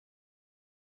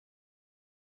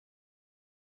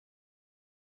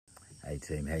Hey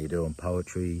team, how you doing?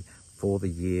 Poetry for the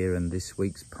year, and this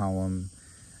week's poem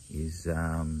is,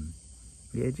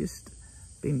 just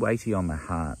been weighty on my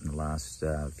heart in the last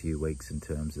few weeks in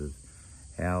terms of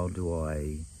how do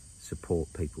I support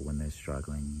people when they're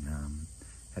struggling?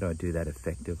 How do I do that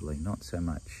effectively? Not so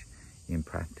much in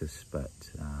practice,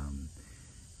 but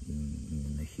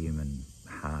in the human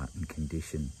heart and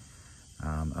condition.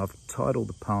 I've titled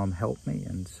the poem Help Me,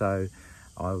 and so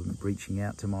I'm reaching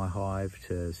out to my hive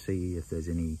to see if there's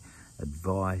any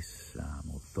advice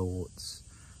or thoughts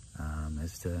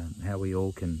as to how we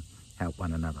all can help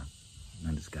one another.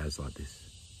 And it goes like this.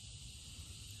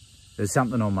 There's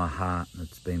something on my heart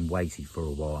that's been weighty for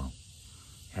a while.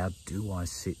 How do I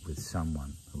sit with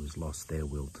someone who has lost their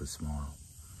will to smile?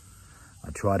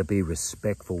 I try to be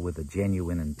respectful with a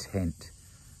genuine intent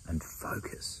and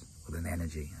focus with an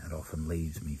energy that often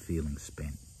leaves me feeling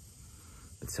spent.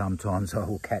 But sometimes I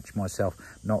will catch myself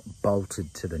not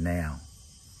bolted to the now,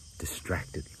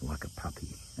 distracted like a puppy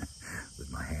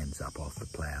with my hands up off the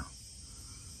plough.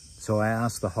 So I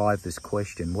ask the hive this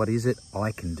question: what is it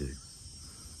I can do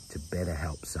to better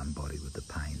help somebody with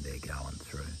the pain they're going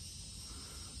through?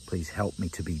 Please help me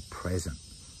to be present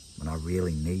when I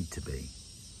really need to be,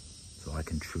 so I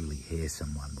can truly hear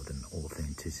someone with an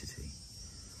authenticity.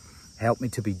 Help me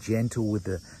to be gentle with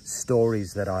the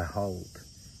stories that I hold,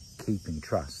 keeping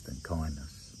trust and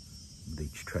kindness with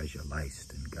each treasure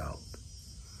laced in gold.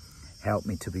 Help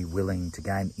me to be willing to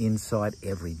gain insight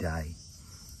every day,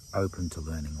 open to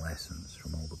learning lessons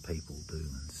from all the people do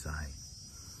and say.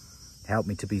 Help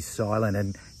me to be silent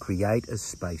and create a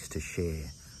space to share,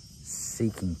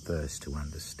 seeking first to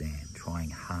understand,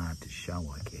 trying hard to show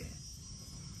I care.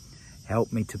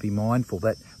 Help me to be mindful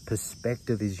that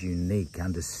perspective is unique,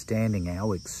 understanding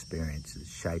our experiences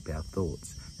shape our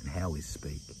thoughts and how we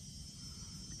speak.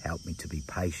 Help me to be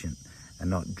patient and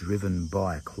not driven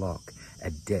by a clock,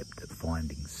 adept at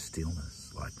finding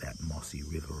stillness like that mossy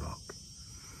river rock.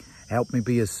 Help me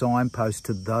be a signpost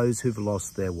to those who've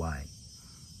lost their way,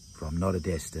 for I'm not a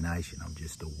destination, I'm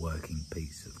just a working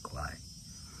piece of clay.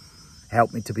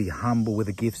 Help me to be humble with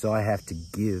the gifts I have to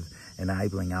give,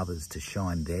 enabling others to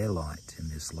shine their light in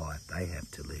this life they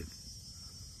have to live.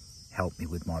 Help me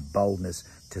with my boldness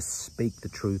to speak the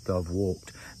truth I've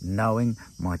walked, knowing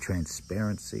my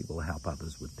transparency will help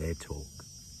others with their talk.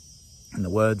 In the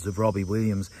words of Robbie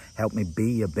Williams, help me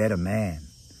be a better man,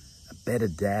 a better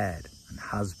dad and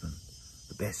husband,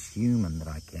 the best human that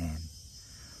I can.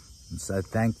 I'm so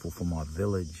thankful for my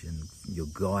village and your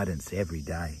guidance every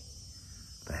day,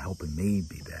 for helping me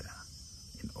be better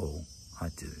in all I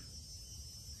do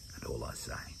and all I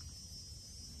say.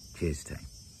 Cheers, team.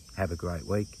 Have a great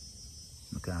week.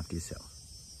 Look after yourself.